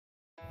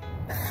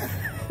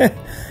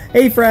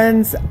Hey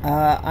friends,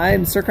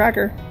 I'm Sir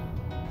Cracker.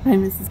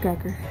 I'm Mrs.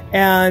 Cracker.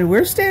 And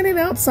we're standing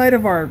outside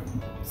of our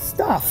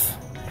stuff.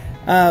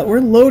 We're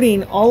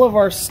loading all of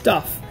our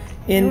stuff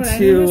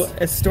into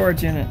a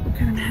storage unit. We're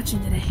kind of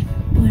matching today.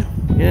 Blue.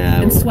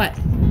 Yeah. And sweat.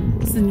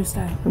 It's the new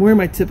style. I'm wearing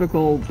my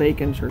typical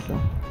bacon shirt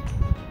though.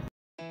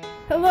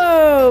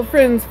 Hello,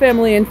 friends,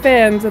 family, and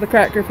fans of the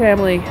Cracker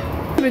family. We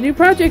have a new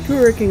project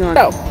we're working on.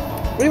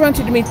 So, we want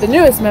you to meet the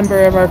newest member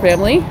of our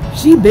family.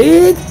 She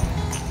big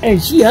and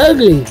she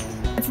ugly.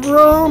 It's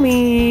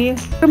Romy. We're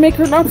gonna make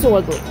her not so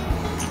ugly.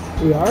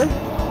 We are?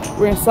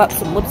 We're gonna slap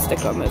some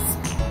lipstick on this.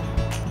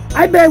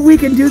 I bet we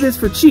can do this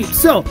for cheap.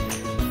 So,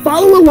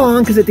 follow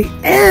along, because at the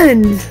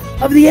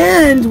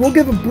end, we'll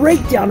give a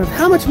breakdown of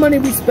how much money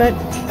we spent,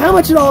 how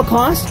much it all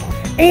cost,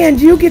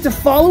 and you get to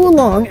follow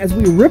along as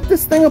we rip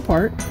this thing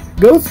apart,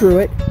 go through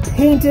it,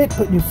 paint it,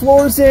 put new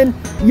floors in,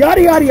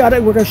 yada yada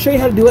yada. We're going to show you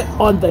how to do it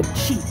on the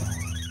cheap.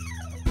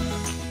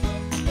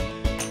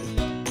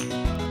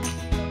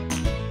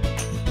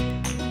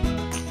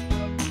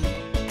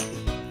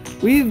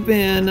 We've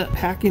been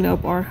packing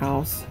up our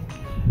house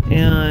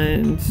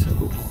and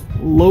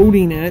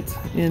loading it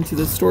into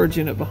the storage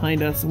unit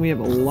behind us, and we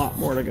have a lot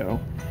more to go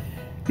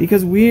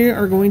because we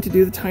are going to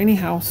do the tiny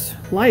house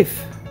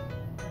life.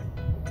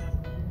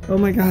 Oh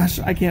my gosh,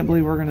 I can't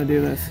believe we're gonna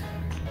do this.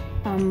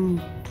 I'm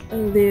a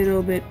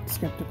little bit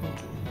skeptical.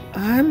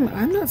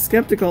 I'm not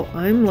skeptical,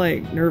 I'm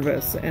like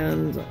nervous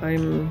and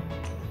I'm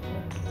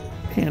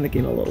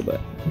panicking a little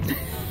bit.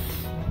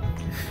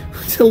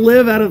 To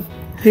live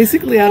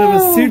basically out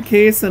of a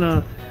suitcase and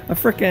a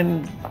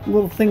frickin'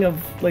 little thing of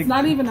like... It's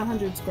not even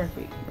 100 square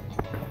feet.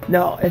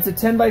 No, it's a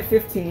 10 by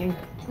 15.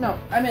 No,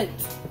 I meant...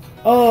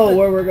 Oh,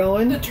 where we're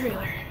going? The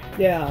trailer.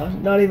 Yeah,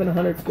 not even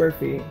 100 square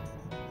feet.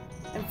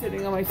 I'm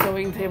sitting on my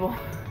sewing table.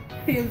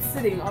 I am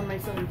sitting on my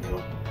sewing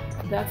table.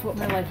 That's what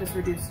my life is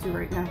reduced to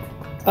right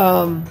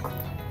now.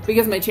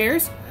 Because my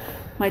chairs,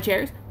 my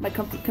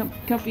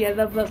comfy, I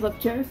love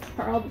chairs,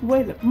 are all the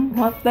way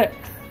there.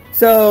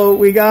 So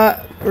we're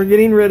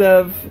getting rid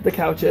of the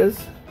couches.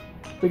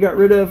 We got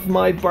rid of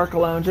my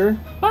Barcalounger.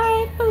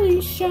 Bye,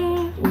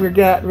 Felicia. We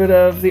got rid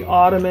of the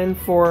ottoman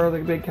for the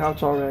big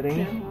couch already.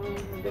 Yeah, well,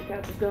 the big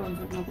couch is gone,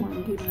 so there's no point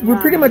in keeping it We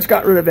on. pretty much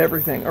got rid of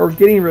everything, or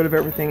getting rid of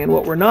everything, and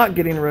what we're not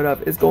getting rid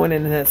of is going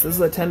into this. This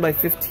is a 10 by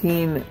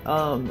 15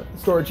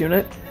 storage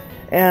unit,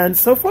 and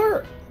so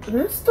far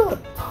there's still a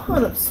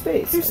ton of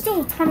space. There's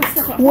still a ton of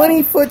stuff.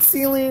 20-foot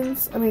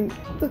ceilings. I mean,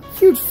 the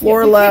huge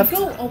floor we left.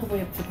 can't go all the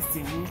way up to the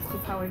ceiling.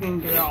 That's how we can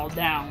get it all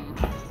down.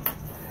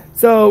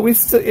 So we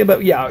still,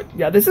 but yeah,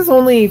 this is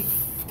only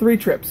 3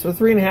 trips, or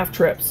 3.5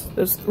 trips.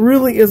 This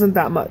really isn't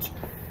that much.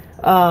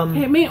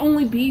 It may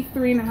only be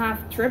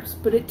 3.5 trips,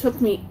 but it took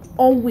me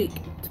all week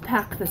to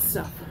pack this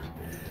stuff.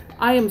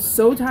 I am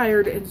so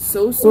tired and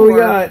so sore.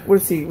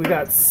 So we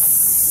got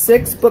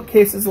 6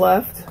 bookcases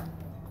left,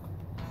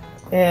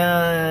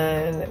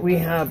 and we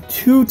have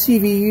 2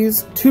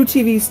 TVs, 2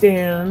 TV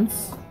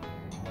stands.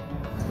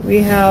 We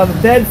have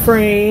a bed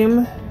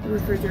frame.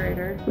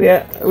 Refrigerator. We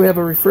have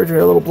a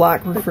refrigerator, a little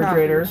black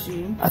refrigerator,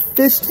 a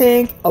fish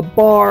tank, a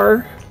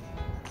bar,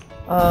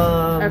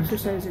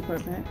 exercise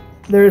equipment.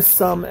 There's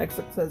some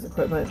exercise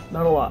equipment,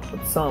 not a lot,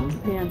 but some.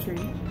 Pantry.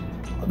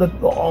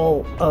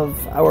 All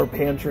of our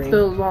pantry.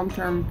 The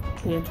long-term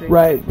pantry.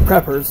 Right,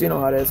 preppers, you know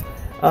how it is.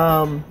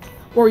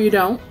 Or you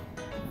don't.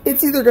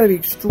 It's either going to be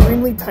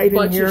extremely tight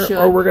in here, should.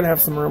 or we're going to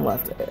have some room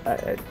left.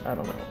 I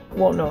don't know.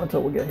 Won't know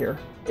until we get here.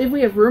 If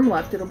we have room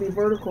left, it'll be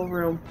vertical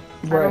room.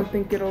 Right. I don't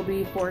think it'll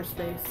be floor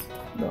space.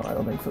 No, I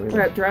don't think so either. We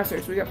got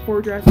dressers. We got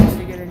 4 dressers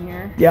to get in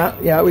here.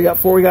 Yeah, we got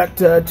 4. We got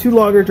 2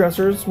 longer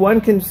dressers. One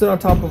can sit on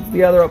top of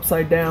the other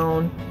upside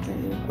down.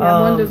 Yeah,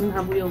 one doesn't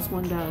have wheels,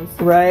 one does.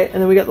 Right,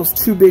 and then we got those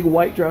 2 big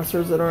white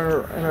dressers that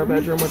are in our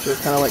bedroom, which are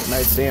kind of like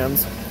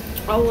nightstands.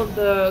 All of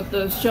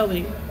the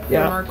shelving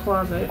from our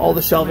closet. All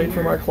the shelving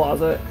from our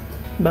closet.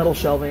 Metal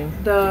shelving.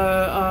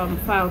 The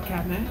file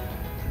cabinet.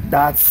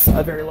 That's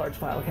a very large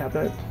file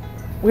cabinet.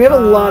 We have a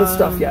lot of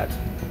stuff yet.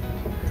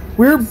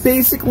 We're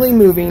basically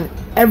moving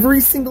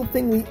every single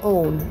thing we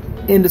own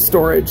into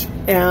storage,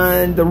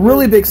 and the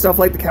really big stuff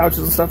like the couches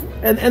and stuff,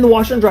 and the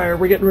washer and dryer,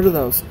 we're getting rid of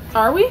those.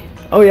 Are we?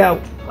 Oh yeah,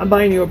 I'm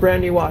buying you a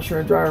brand new washer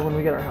and dryer when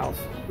we get our house.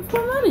 What's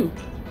my money?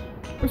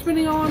 We're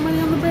spending all our money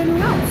on the brand new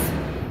house.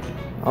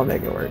 I'll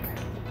make it work.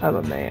 I'm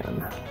a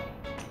man.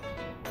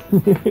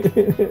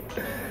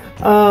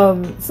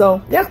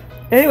 So yeah.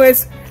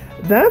 Anyways,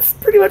 that's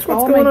pretty much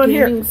what's going on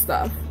here. All my gaming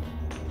stuff.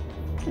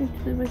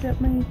 Actually, I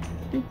got my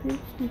big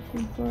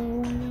PlayStation for a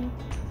while.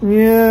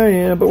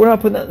 Yeah, but we're not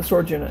putting that in the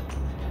storage unit.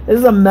 This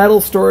is a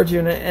metal storage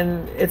unit,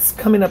 and it's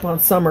coming up on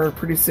summer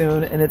pretty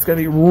soon, and it's going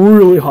to be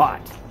really hot.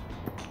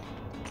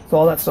 So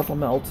all that stuff will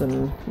melt,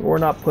 and we're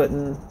not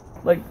putting,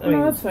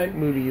 that's fine.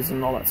 movies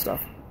and all that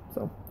stuff.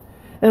 So,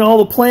 and all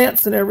the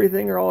plants and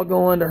everything are all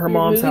going to her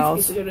mom's house.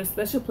 Used to go to a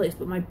special place,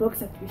 but my books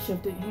have to be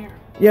shoved in here.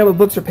 Yeah, but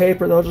books are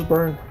paper; they'll just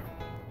burn.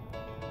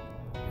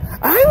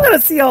 I'm going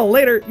to see y'all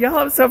later. Y'all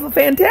have yourself a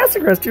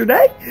fantastic rest of your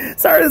day.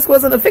 Sorry this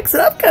wasn't a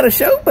fix-it-up kind of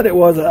show, but it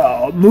was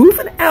a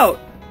moving out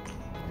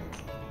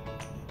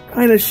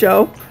kind of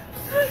show.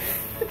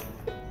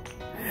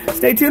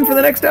 stay tuned for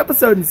the next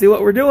episode and see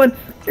what we're doing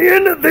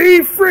in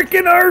the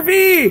freaking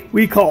RV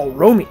we call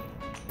Romy.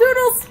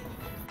 Doodles!